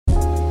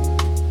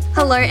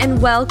Hello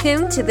and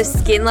welcome to the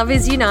Skin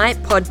Lovers Unite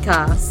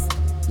podcast,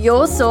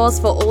 your source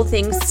for all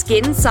things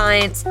skin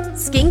science,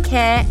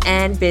 skincare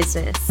and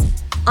business.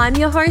 I'm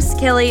your host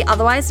Kelly,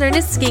 otherwise known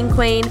as Skin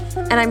Queen,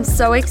 and I'm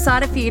so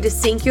excited for you to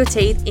sink your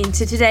teeth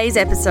into today's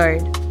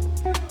episode.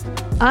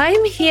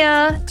 I'm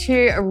here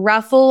to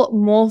ruffle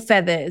more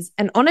feathers,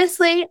 and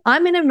honestly,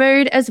 I'm in a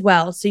mood as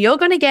well. So you're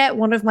going to get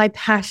one of my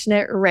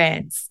passionate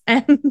rants.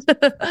 And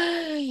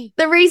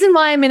the reason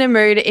why I'm in a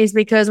mood is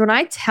because when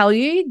I tell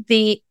you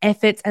the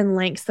efforts and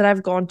lengths that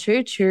I've gone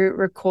to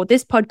record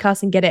this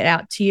podcast and get it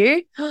out to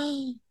you,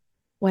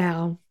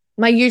 wow.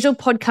 My usual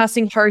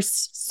podcasting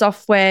host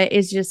software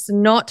is just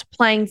not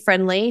playing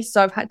friendly.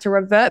 So I've had to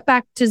revert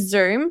back to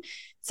Zoom.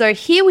 So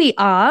here we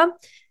are.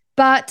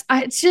 But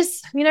it's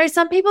just,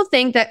 some people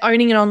think that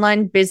owning an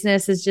online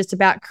business is just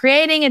about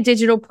creating a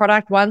digital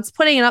product once,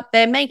 putting it up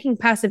there, making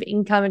passive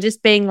income and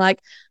just being like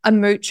a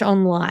mooch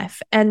on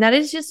life. And that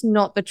is just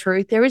not the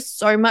truth. There is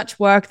so much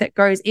work that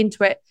goes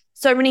into it,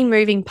 so many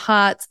moving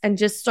parts and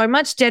just so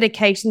much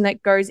dedication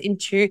that goes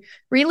into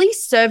really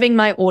serving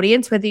my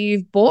audience, whether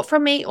you've bought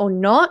from me or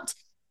not.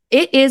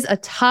 It is a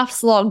tough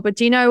slog, but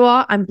do you know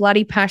what? I'm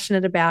bloody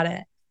passionate about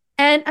it.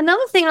 And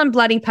another thing I'm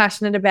bloody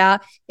passionate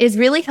about is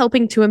really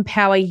helping to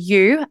empower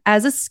you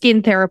as a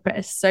skin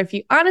therapist. So if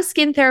you aren't a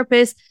skin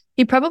therapist,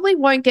 you probably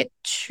won't get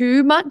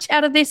too much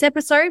out of this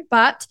episode,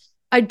 but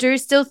I do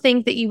still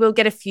think that you will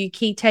get a few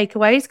key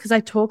takeaways because I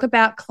talk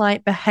about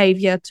client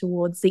behavior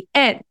towards the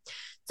end.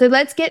 So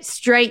let's get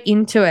straight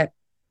into it.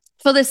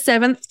 For the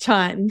seventh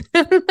time.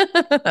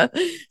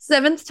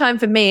 Seventh time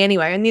for me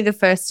anyway, only the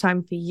first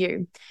time for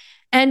you.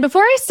 And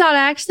before I start,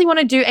 I actually want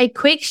to do a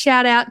quick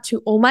shout out to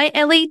all my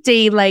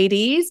LED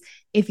ladies.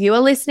 If you are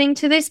listening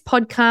to this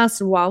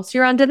podcast whilst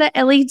you're under the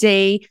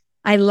LED,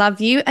 I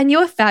love you and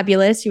you're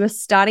fabulous. You are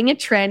starting a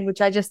trend,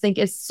 which I just think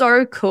is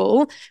so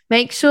cool.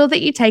 Make sure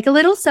that you take a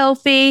little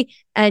selfie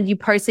and you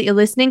post that you're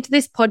listening to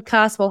this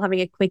podcast while having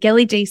a quick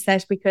LED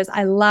sesh because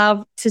I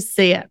love to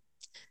see it.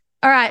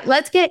 All right,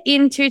 let's get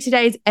into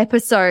today's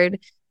episode.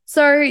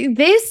 So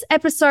this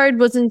episode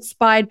was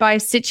inspired by a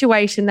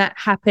situation that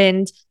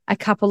happened a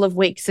couple of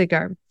weeks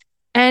ago.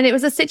 And it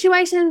was a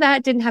situation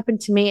that didn't happen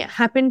to me. It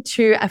happened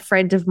to a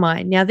friend of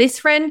mine. Now, this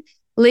friend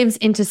lives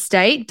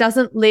interstate,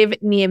 doesn't live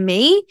near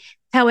me.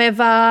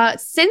 However,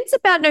 since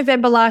about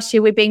November last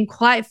year, we've been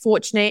quite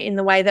fortunate in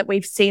the way that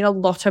we've seen a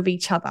lot of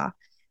each other.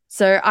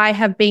 So I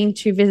have been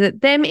to visit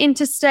them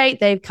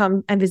interstate. They've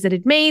come and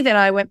visited me. Then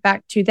I went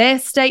back to their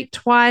state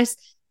twice.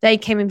 They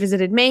came and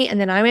visited me. And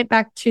then I went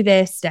back to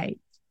their state.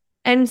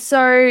 And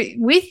so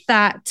with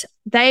that,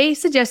 they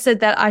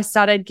suggested that I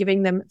started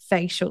giving them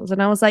facials. And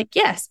I was like,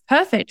 yes,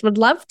 perfect. Would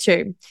love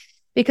to.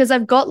 Because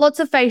I've got lots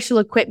of facial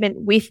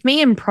equipment with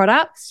me and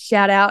products.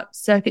 Shout out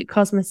Circuit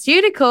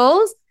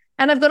Cosmeceuticals.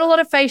 And I've got a lot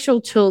of facial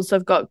tools. So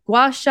I've got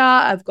gua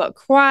sha, I've got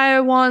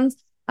cryo wands,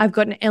 I've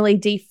got an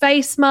LED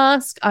face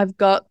mask, I've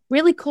got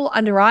really cool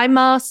under eye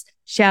masks.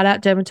 Shout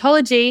out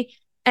Dermatology.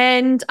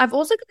 And I've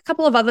also got a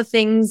couple of other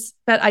things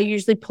that I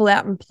usually pull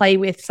out and play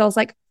with. So I was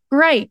like,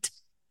 great.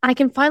 I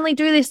can finally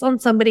do this on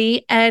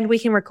somebody and we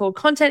can record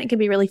content. It can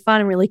be really fun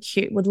and really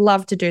cute. Would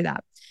love to do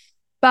that.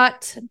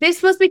 But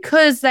this was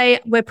because they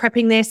were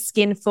prepping their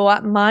skin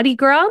for Mardi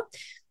Gras.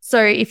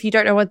 So if you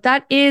don't know what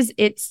that is,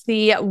 it's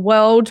the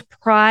World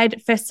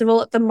Pride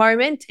Festival at the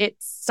moment. It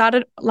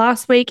started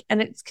last week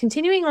and it's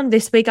continuing on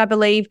this week, I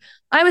believe.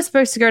 I was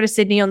supposed to go to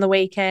Sydney on the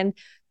weekend,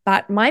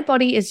 but my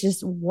body is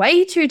just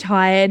way too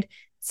tired.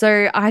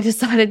 So I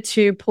decided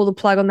to pull the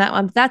plug on that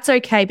one. But that's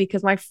okay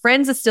because my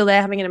friends are still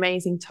there having an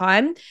amazing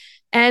time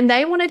and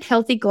they wanted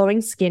healthy, glowing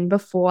skin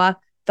before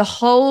the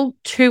whole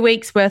 2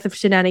 weeks worth of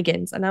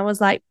shenanigans. And I was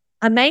like,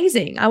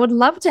 amazing. I would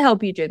love to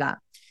help you do that.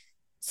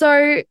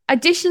 So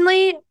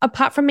additionally,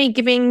 apart from me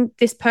giving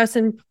this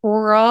person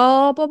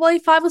probably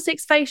 5 or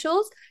 6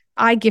 facials,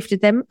 I gifted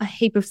them a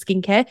heap of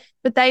skincare,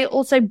 but they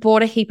also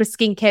bought a heap of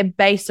skincare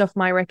based off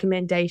my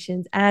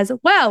recommendations as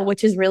well,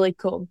 which is really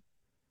cool.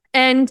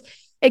 And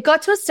it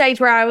got to a stage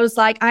where I was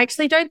like, I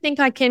actually don't think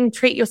I can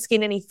treat your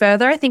skin any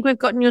further. I think we've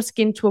gotten your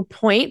skin to a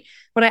point,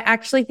 but I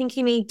actually think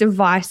you need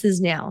devices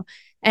now.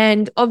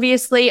 And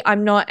obviously,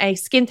 I'm not a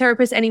skin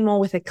therapist anymore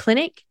with a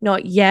clinic,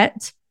 not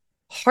yet.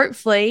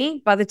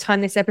 Hopefully, by the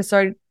time this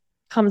episode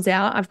comes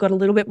out, I've got a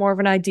little bit more of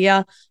an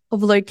idea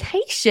of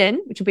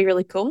location, which would be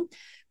really cool.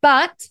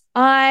 But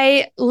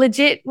I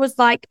legit was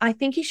like, I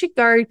think you should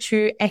go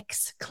to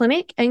X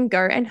clinic and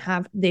go and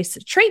have this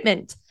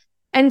treatment.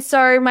 And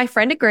so my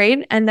friend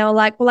agreed and they were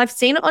like, well, I've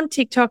seen it on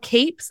TikTok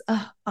heaps,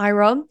 eye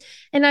roll,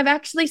 and I've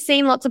actually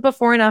seen lots of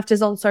before and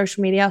afters on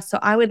social media. So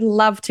I would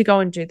love to go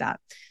and do that.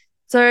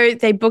 So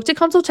they booked a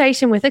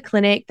consultation with a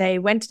clinic. They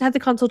went and had the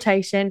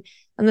consultation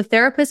and the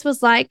therapist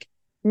was like,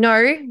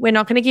 no, we're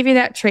not going to give you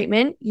that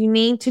treatment. You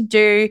need to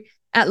do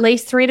at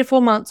least 3 to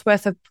 4 months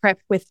worth of prep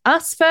with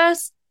us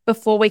first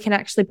before we can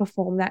actually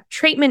perform that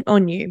treatment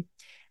on you.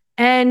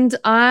 And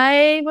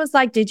I was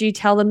like, did you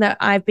tell them that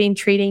I've been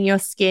treating your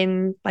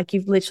skin like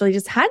you've literally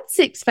just had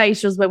 6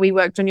 facials where we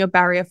worked on your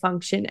barrier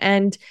function?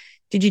 And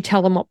Did you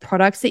tell them what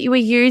products that you were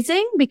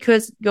using?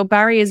 Because your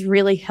barrier is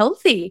really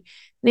healthy.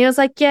 And he was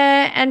like,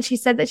 yeah. And she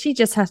said that she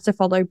just has to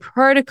follow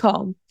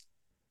protocol.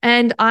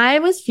 And I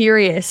was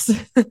furious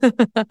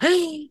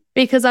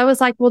because I was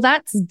like, well,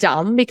 that's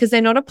dumb because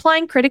they're not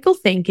applying critical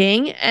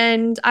thinking.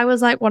 And I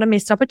was like, what a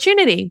missed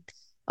opportunity.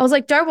 I was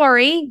like, don't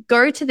worry,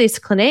 go to this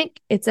clinic.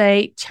 It's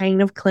a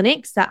chain of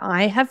clinics that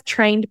I have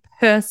trained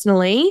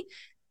personally.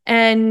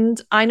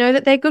 And I know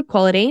that they're good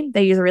quality.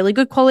 They use a really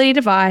good quality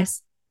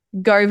device.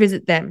 Go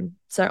visit them.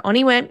 So on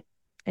he went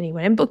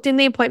and booked in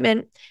the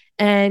appointment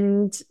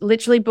and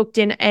literally booked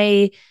in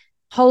a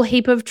whole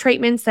heap of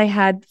treatments. They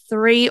had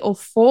 3 or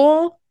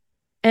 4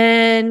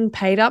 and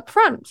paid up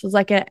front. So it was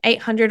like a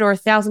 $800 or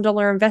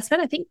 $1,000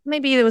 investment. I think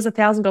maybe there was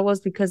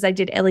 $1,000 because they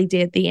did LED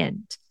at the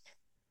end.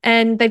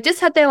 And they've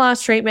just had their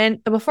last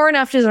treatment. The before and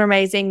afters are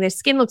amazing. Their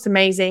skin looks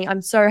amazing.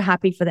 I'm so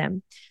happy for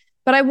them.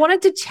 But I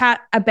wanted to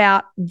chat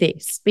about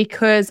this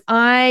because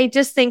I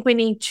just think we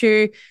need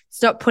to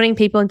stop putting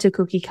people into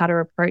cookie cutter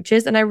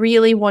approaches. And I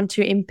really want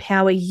to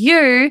empower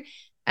you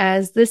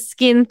as the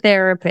skin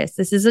therapist.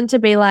 This isn't to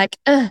be like,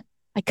 I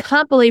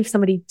can't believe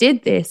somebody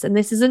did this. And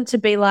this isn't to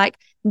be like,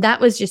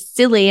 that was just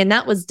silly and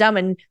that was dumb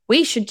and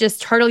we should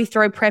just totally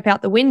throw prep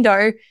out the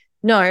window.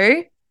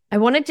 No, I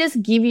want to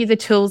just give you the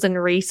tools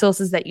and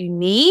resources that you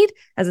need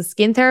as a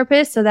skin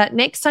therapist so that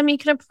next time you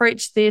can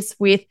approach this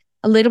with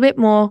a little bit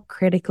more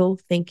critical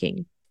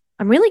thinking.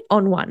 I'm really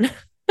on one.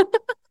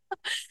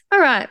 All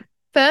right.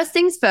 First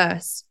things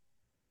first.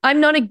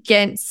 I'm not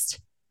against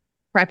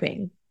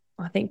prepping.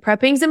 I think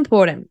prepping is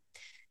important.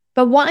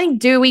 But why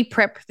do we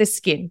prep the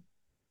skin?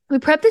 We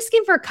prep the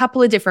skin for a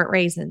couple of different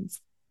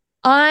reasons.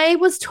 I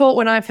was taught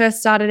when I first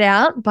started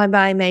out by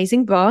my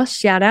amazing boss,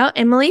 shout out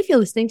Emily, if you're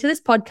listening to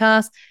this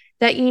podcast,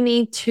 that you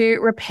need to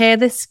repair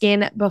the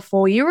skin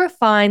before you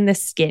refine the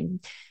skin,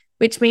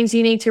 which means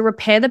you need to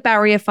repair the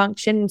barrier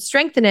function and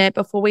strengthen it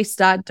before we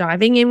start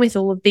diving in with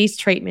all of these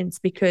treatments.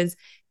 Because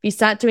if you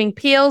start doing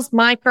peels,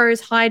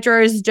 micros,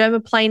 hydros,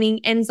 dermaplaning,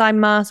 enzyme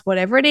masks,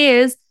 whatever it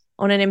is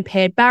on an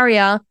impaired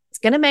barrier, it's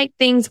going to make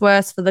things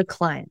worse for the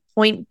client,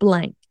 point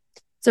blank.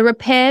 So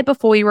repair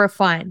before you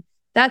refine.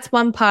 That's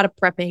one part of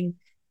prepping.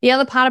 The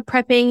other part of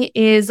prepping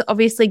is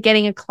obviously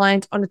getting a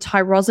client on a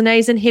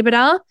tyrosinase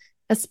inhibitor,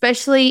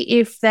 especially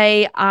if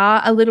they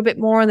are a little bit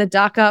more on the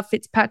darker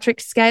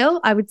Fitzpatrick scale.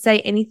 I would say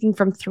anything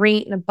from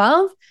 3 and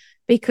above,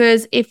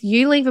 because if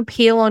you leave a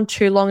peel on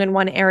too long in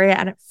one area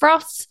and it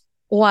frosts,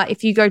 or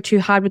if you go too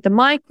hard with the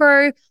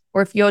micro,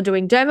 or if you're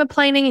doing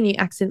dermaplaning and you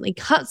accidentally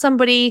cut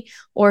somebody,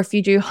 or if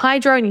you do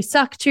hydro and you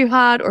suck too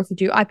hard, or if you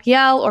do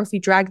IPL, or if you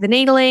drag the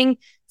needling,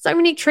 so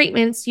many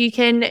treatments, you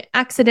can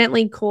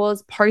accidentally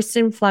cause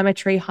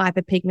post-inflammatory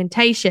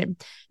hyperpigmentation.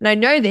 And I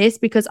know this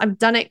because I've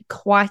done it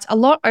quite a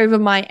lot over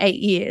my 8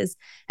 years.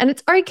 And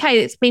it's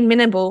okay. It's been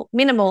minimal,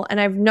 and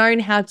I've known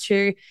how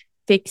to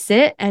fix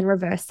it and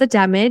reverse the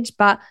damage.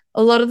 But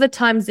a lot of the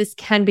times this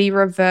can be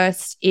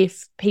reversed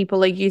if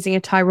people are using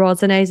a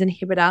tyrosinase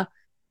inhibitor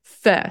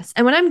first.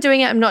 And when I'm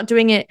doing it, I'm not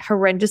doing it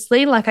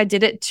horrendously. Like I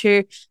did it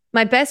to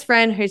my best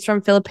friend who's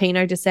from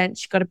Filipino descent.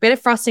 She got a bit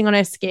of frosting on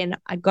her skin.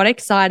 I got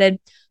excited.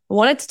 I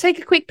wanted to take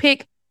a quick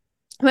pic.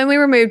 When we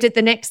removed it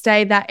the next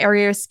day, that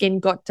area of skin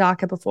got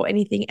darker before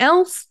anything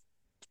else.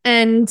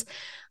 And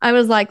I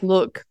was like,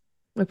 look,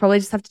 we probably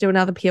just have to do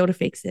another peel to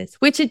fix this,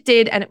 which it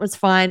did. And it was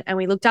fine. And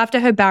we looked after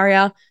her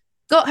barrier,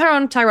 got her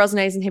on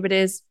tyrosinase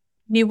inhibitors.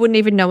 You wouldn't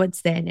even know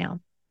it's there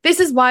now. This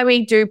is why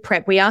we do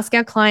prep. We ask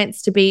our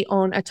clients to be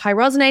on a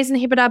tyrosinase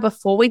inhibitor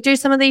before we do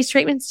some of these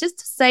treatments, just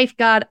to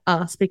safeguard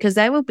us, because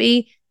they will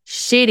be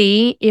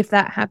shitty if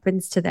that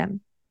happens to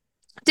them.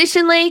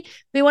 Additionally,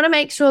 we want to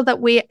make sure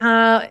that we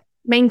are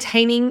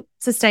maintaining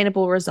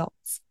sustainable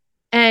results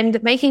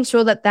and making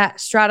sure that that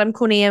stratum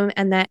corneum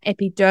and that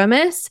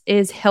epidermis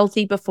is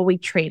healthy before we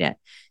treat it.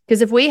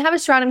 Because if we have a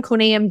stratum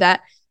corneum that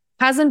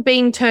hasn't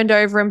been turned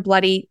over in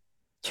bloody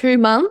 2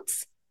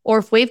 months, or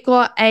if we've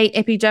got a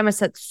epidermis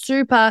that's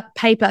super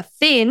paper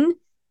thin,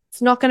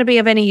 it's not going to be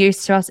of any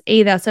use to us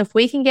either. So if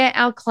we can get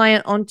our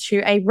client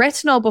onto a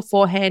retinol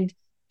beforehand,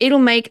 it'll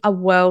make a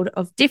world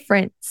of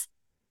difference.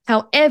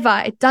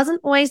 However, it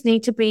doesn't always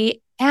need to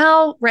be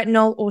our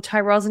retinol or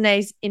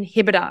tyrosinase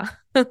inhibitor.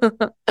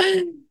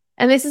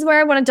 And this is where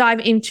I want to dive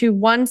into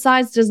one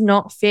size does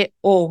not fit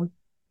all.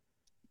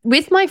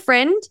 With my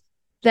friend,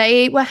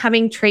 they were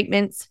having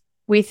treatments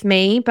with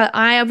me, but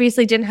I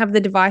obviously didn't have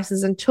the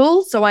devices and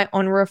tools, so I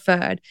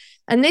on-referred.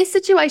 And this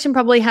situation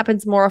probably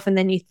happens more often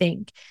than you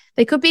think.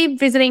 They could be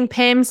visiting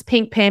Pam's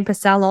Pink Pamper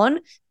Salon,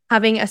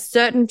 having a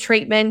certain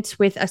treatment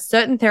with a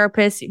certain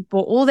therapist,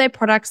 bought all their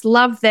products,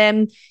 loved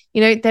them.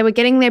 You know, they were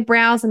getting their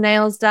brows and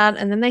nails done,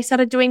 and then they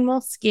started doing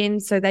more skin,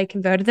 so they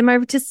converted them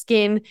over to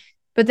skin.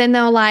 But then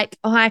they were like,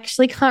 oh, I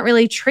actually can't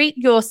really treat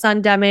your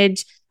sun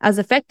damage as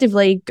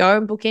effectively. Go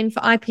and book in for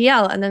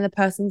IPL. And then the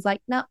person's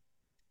like, no,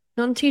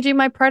 not until you do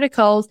my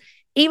protocols,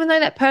 even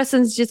though that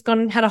person's just gone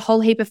and had a whole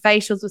heap of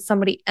facials with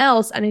somebody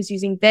else and is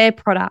using their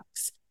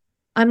products.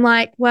 I'm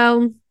like,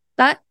 well,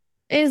 that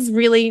is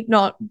really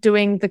not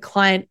doing the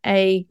client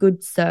a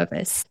good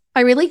service.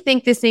 I really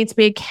think this needs to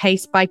be a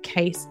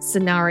case-by-case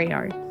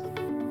scenario.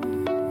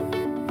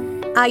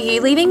 Are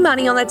you leaving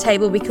money on the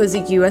table because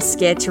you are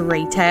scared to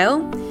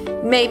retail?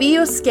 Maybe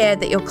you're scared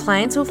that your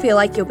clients will feel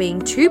like you're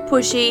being too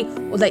pushy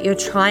or that you're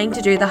trying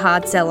to do the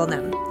hard sell on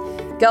them.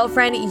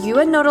 Girlfriend, you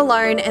are not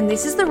alone, and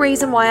this is the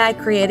reason why I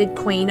created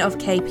Queen of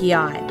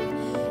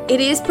KPI. It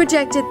is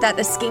projected that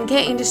the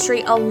skincare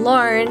industry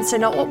alone, so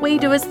not what we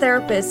do as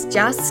therapists,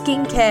 just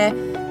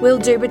skincare, will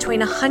do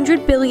between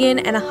 $100 billion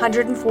and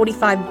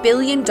 $145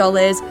 billion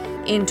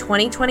in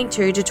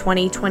 2022 to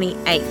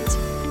 2028.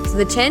 So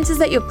the chances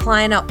that your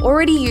client are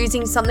already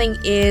using something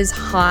is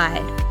high.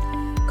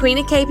 Queen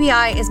of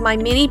KPI is my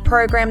mini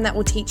program that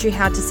will teach you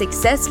how to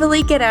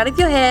successfully get out of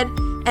your head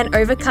and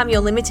overcome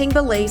your limiting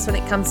beliefs when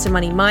it comes to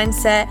money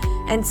mindset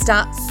and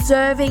start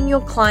serving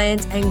your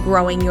clients and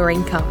growing your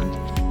income.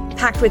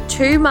 Packed with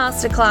 2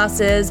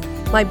 masterclasses,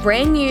 my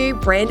brand new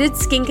branded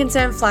Skin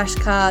Concern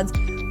flashcards,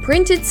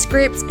 printed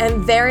scripts,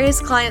 and various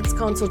clients'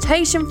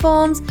 consultation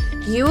forms,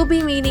 you will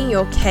be meeting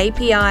your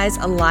KPIs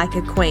like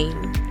a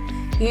queen.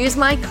 Use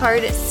my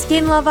code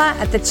SKINLOVER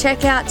at the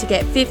checkout to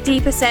get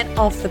 50%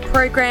 off the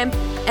program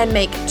and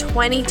make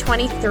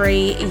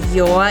 2023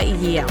 your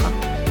year.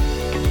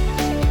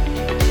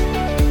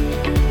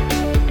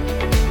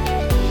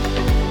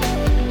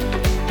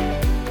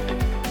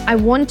 I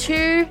want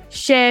to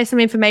share some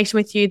information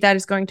with you that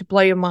is going to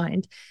blow your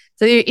mind.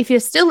 So if you're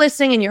still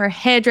listening and you're a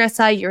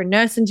hairdresser, you're a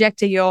nurse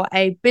injector, you're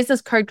a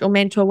business coach or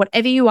mentor,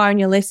 whatever you are and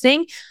you're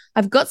listening,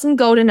 I've got some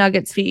golden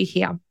nuggets for you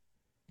here.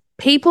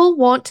 People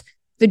want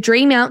the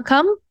dream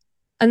outcome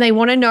and they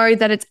want to know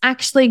that it's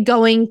actually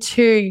going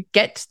to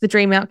get the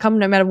dream outcome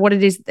no matter what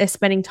it is they're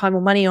spending time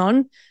or money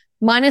on,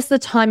 minus the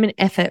time and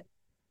effort.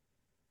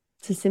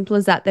 It's as simple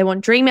as that. They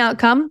want dream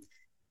outcome.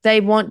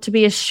 They want to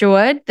be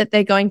assured that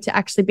they're going to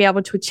actually be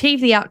able to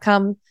achieve the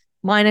outcome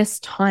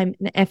minus time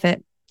and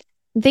effort.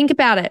 And think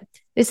about it.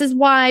 This is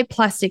why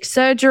plastic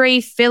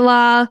surgery,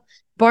 filler,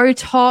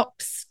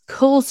 Botox,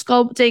 cool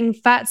sculpting,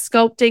 fat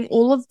sculpting,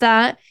 all of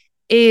that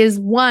is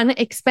 1,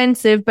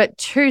 expensive, but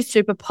 2,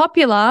 super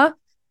popular.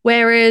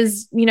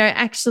 Whereas,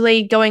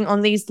 actually going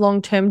on these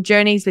long-term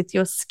journeys with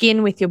your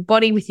skin, with your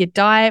body, with your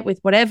diet, with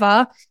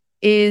whatever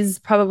is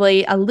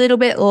probably a little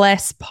bit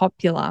less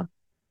popular.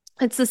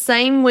 It's the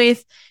same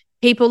with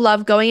people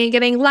love going and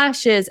getting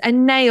lashes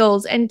and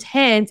nails and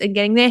tans and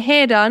getting their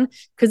hair done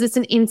because it's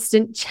an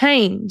instant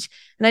change.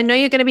 And I know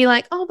you're going to be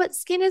like, oh, but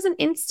skin isn't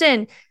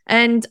instant.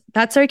 And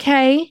that's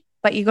okay.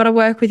 But you got to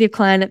work with your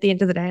client at the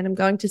end of the day. And I'm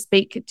going to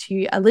speak to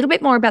you a little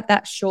bit more about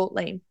that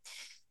shortly.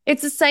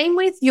 It's the same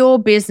with your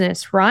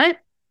business, right?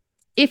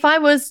 If I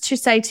was to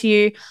say to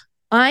you,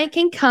 I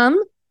can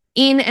come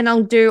in and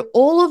I'll do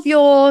all of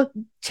your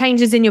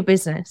changes in your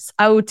business.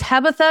 I will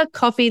Tabitha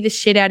Coffee the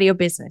shit out of your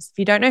business. If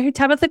you don't know who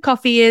Tabitha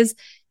Coffee is,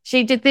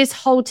 she did this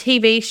whole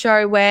TV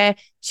show where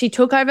she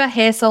took over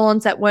hair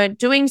salons that weren't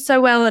doing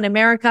so well in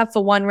America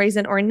for one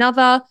reason or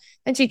another,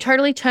 and she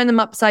totally turned them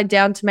upside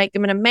down to make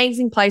them an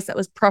amazing place that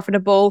was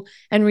profitable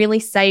and really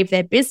save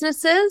their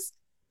businesses.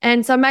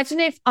 And so imagine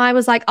if I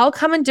was like, I'll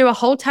come and do a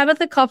whole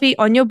Tabitha Coffee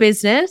on your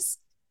business,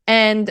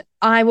 and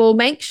I will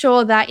make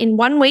sure that in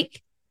 1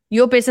 week,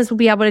 your business will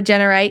be able to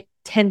generate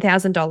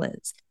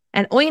 $10,000.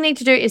 And all you need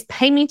to do is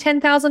pay me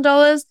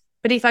 $10,000.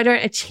 But if I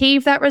don't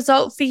achieve that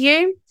result for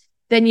you,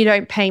 then you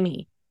don't pay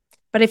me.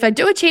 But if I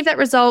do achieve that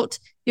result,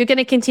 you're going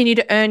to continue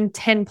to earn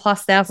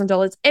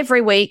 $10,000+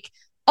 every week,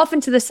 off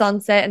into the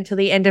sunset until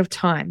the end of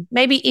time.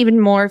 Maybe even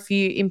more if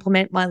you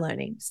implement my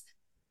learnings.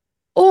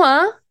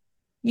 Or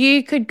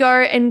you could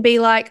go and be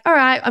like, all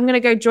right, I'm going to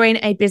go join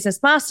a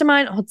business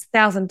mastermind. Oh, it's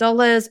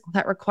 $1,000. Oh,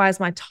 that requires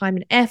my time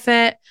and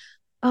effort.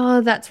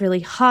 Oh, that's really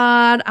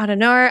hard. I don't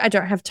know. I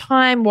don't have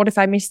time. What if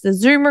I miss the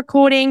Zoom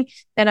recording?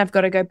 Then I've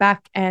got to go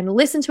back and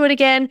listen to it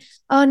again.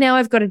 Oh, now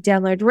I've got to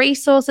download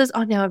resources.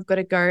 Oh, now I've got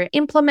to go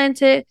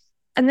implement it.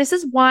 And this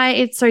is why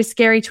it's so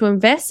scary to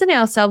invest in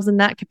ourselves in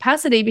that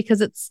capacity, because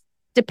it's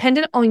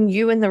dependent on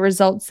you and the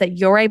results that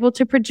you're able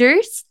to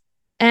produce.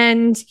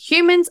 And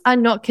humans are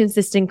not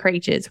consistent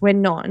creatures. We're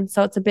not. And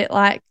so it's a bit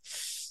like,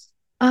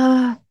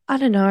 I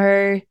don't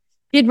know.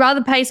 You'd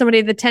rather pay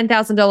somebody the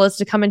 $10,000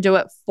 to come and do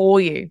it for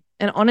you.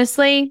 And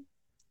honestly,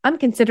 I'm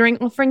considering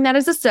offering that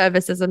as a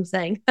service, as I'm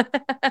saying.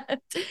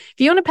 If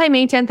you want to pay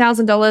me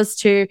 $10,000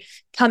 to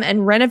come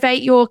and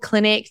renovate your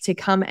clinic, to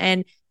come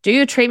and do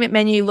your treatment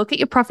menu, look at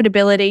your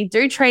profitability,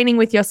 do training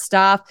with your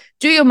staff,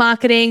 do your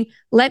marketing,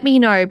 let me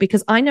know,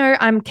 because I know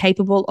I'm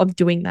capable of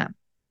doing that.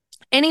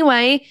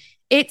 Anyway,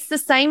 it's the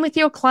same with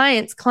your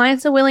clients.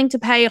 Clients are willing to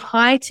pay a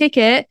high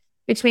ticket,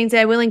 which means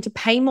they're willing to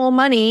pay more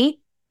money.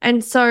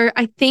 And so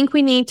I think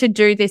we need to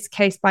do this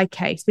case by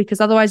case,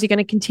 because otherwise you're going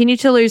to continue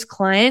to lose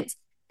clients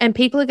and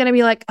people are going to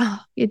be like, oh,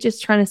 you're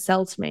just trying to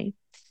sell to me.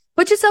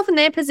 Put yourself in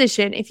their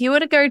position. If you were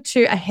to go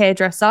to a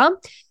hairdresser,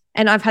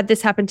 and I've had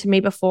this happen to me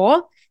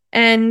before,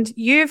 and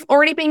you've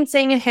already been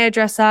seeing a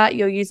hairdresser,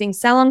 you're using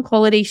salon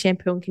quality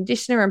shampoo and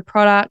conditioner and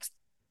products.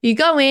 You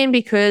go in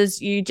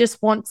because you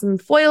just want some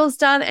foils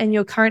done and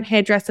your current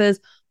hairdresser's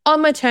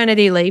on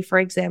maternity leave, for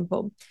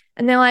example.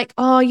 And they're like,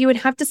 oh, you would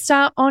have to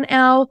start on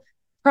our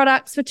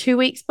products for 2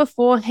 weeks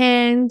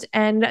beforehand.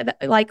 And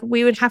like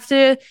we would have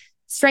to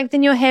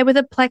strengthen your hair with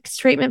a Plex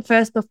treatment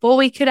first before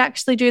we could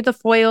actually do the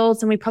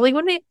foils. And we probably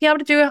wouldn't be able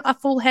to do a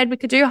full head. We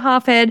could do a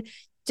half head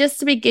just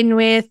to begin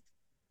with.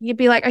 You'd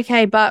be like,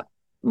 okay, but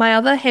my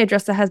other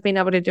hairdresser has been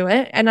able to do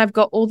it. And I've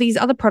got all these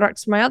other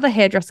products from my other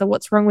hairdresser.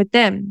 What's wrong with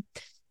them?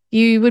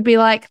 You would be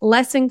like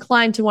less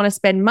inclined to want to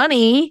spend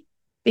money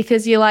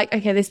because you're like,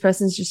 okay, this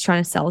person's just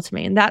trying to sell it to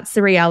me. And that's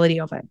the reality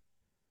of it.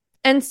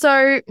 And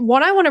so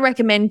what I want to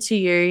recommend to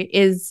you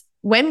is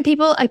when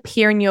people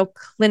appear in your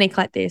clinic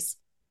like this,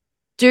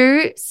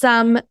 do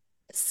some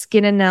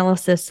skin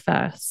analysis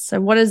first.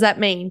 So what does that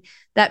mean?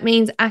 That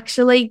means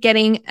actually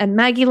getting a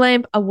Maggie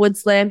lamp, a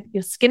Woods lamp,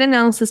 your skin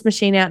analysis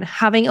machine out and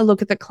having a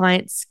look at the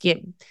client's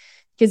skin.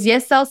 Because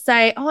yes, they'll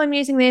say, oh, I'm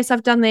using this,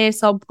 I've done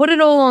this, I'll put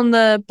it all on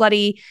the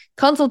bloody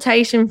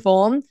consultation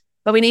form,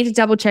 but we need to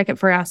double check it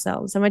for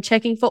ourselves. And we're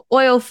checking for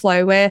oil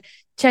flow. We're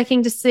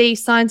checking to see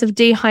signs of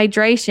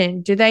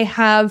dehydration. Do they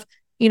have,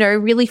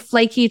 really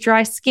flaky,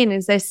 dry skin?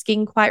 Is their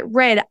skin quite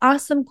red?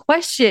 Ask them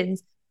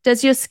questions.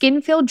 Does your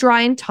skin feel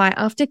dry and tight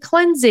after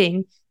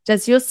cleansing?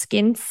 Does your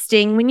skin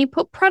sting when you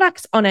put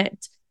products on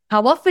it?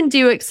 How often do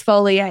you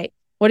exfoliate?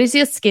 What does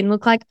your skin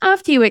look like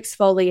after you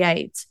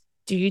exfoliate?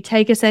 Do you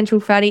take essential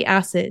fatty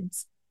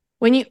acids?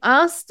 When you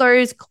ask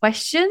those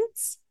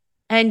questions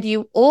and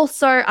you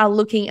also are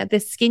looking at the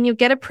skin, you'll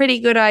get a pretty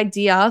good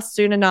idea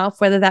soon enough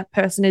whether that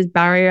person is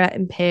barrier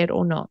impaired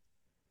or not.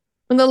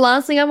 And the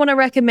last thing I want to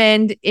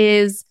recommend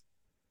is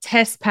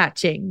test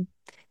patching.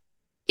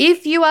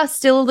 If you are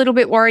still a little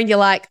bit worried, you're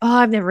like, oh,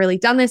 I've never really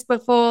done this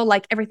before.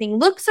 Like everything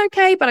looks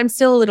okay, but I'm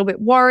still a little bit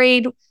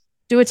worried.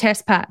 Do a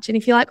test patch. And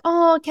if you're like,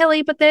 oh,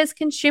 Kelly, but there's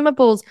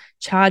consumables,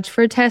 charge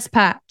for a test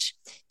patch.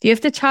 If you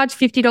have to charge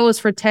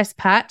 $50 for a test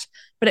patch,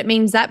 but it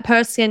means that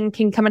person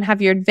can come and have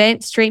your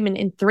advanced treatment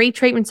in 3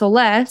 treatments or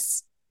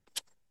less,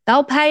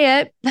 they'll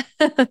pay it.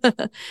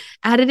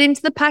 Add it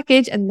into the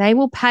package and they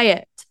will pay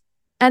it.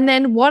 And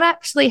then what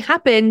actually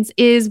happens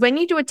is when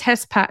you do a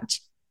test patch,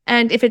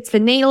 and if it's for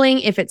needling,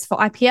 if it's for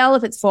IPL,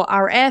 if it's for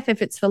RF,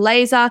 if it's for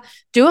laser,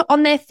 do it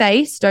on their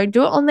face. Don't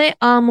do it on their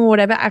arm or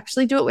whatever.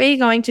 Actually do it where you're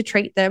going to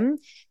treat them.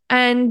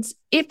 And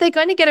if they're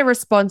going to get a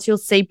response, you'll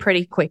see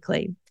pretty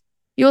quickly.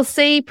 You'll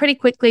see pretty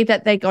quickly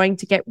that they're going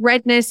to get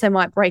redness. They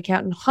might break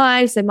out in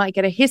hives. They might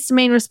get a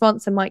histamine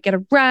response. They might get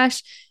a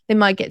rash. They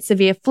might get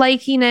severe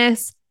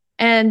flakiness.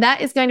 And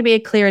that is going to be a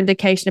clear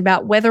indication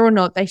about whether or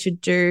not they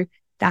should do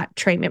that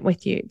treatment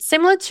with you.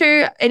 Similar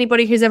to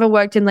anybody who's ever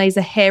worked in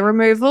laser hair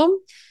removal.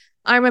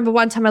 I remember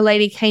one time a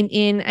lady came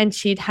in and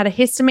she'd had a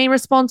histamine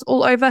response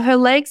all over her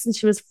legs and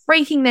she was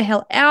freaking the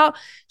hell out.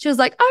 She was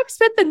like, I've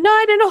spent the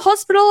night in a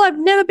hospital. I've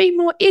never been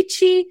more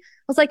itchy. I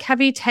was like, have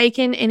you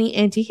taken any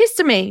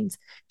antihistamines?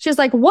 She was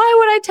like, why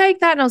would I take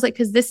that? And I was like,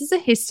 because this is a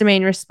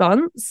histamine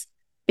response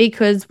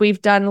because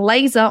we've done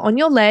laser on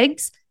your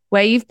legs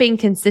where you've been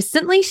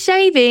consistently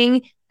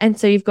shaving. And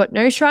so you've got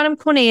no striatum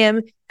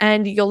corneum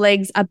and your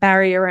legs are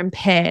barrier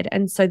impaired.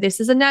 And so this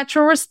is a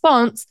natural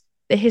response.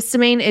 The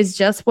histamine is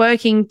just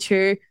working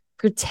to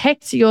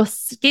protect your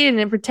skin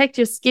and protect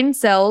your skin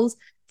cells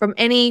from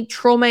any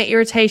trauma,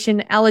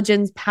 irritation,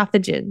 allergens,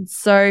 pathogens.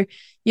 So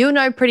you'll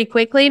know pretty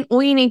quickly. And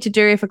all you need to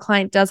do if a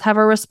client does have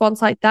a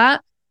response like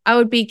that, I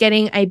would be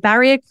getting a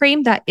barrier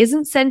cream that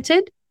isn't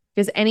scented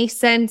because any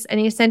scents,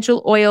 any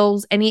essential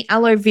oils, any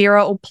aloe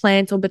vera or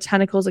plants or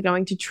botanicals are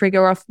going to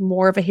trigger off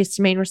more of a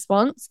histamine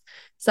response.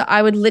 So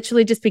I would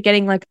literally just be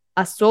getting like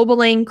a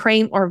Sorbolene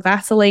cream or a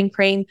Vaseline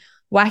cream,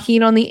 whacking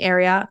it on the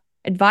area,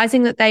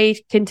 advising that they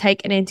can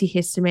take an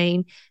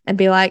antihistamine and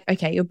be like,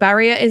 okay, your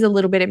barrier is a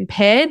little bit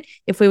impaired.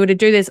 If we were to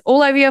do this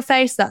all over your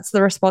face, that's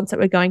the response that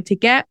we're going to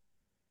get.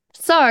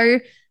 So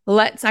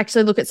let's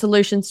actually look at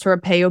solutions to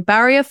repair your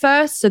barrier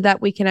first so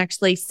that we can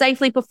actually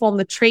safely perform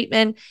the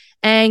treatment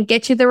and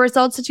get you the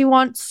results that you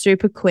want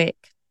super quick.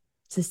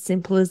 It's as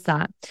simple as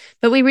that.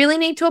 But we really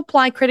need to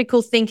apply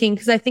critical thinking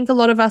because I think a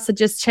lot of us are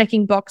just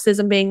checking boxes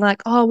and being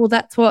like, oh, well,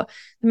 that's what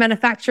the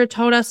manufacturer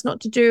told us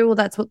not to do. Well,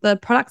 that's what the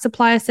product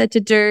supplier said to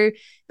do.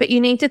 But you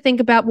need to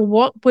think about, well,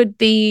 what would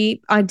the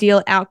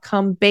ideal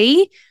outcome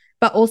be?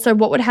 But also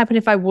what would happen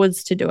if I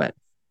was to do it?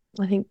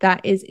 I think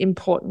that is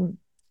important.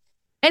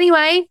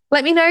 Anyway,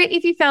 let me know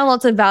if you found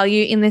lots of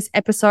value in this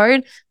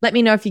episode. Let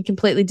me know if you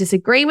completely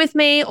disagree with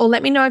me or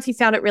let me know if you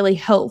found it really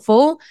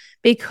helpful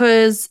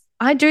because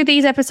I do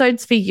these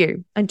episodes for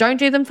you. I don't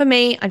do them for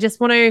me. I just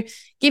want to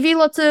give you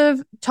lots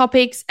of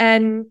topics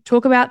and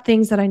talk about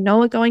things that I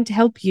know are going to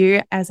help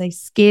you as a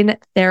skin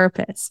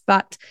therapist.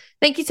 But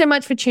thank you so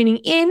much for tuning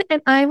in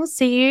and I will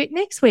see you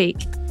next week.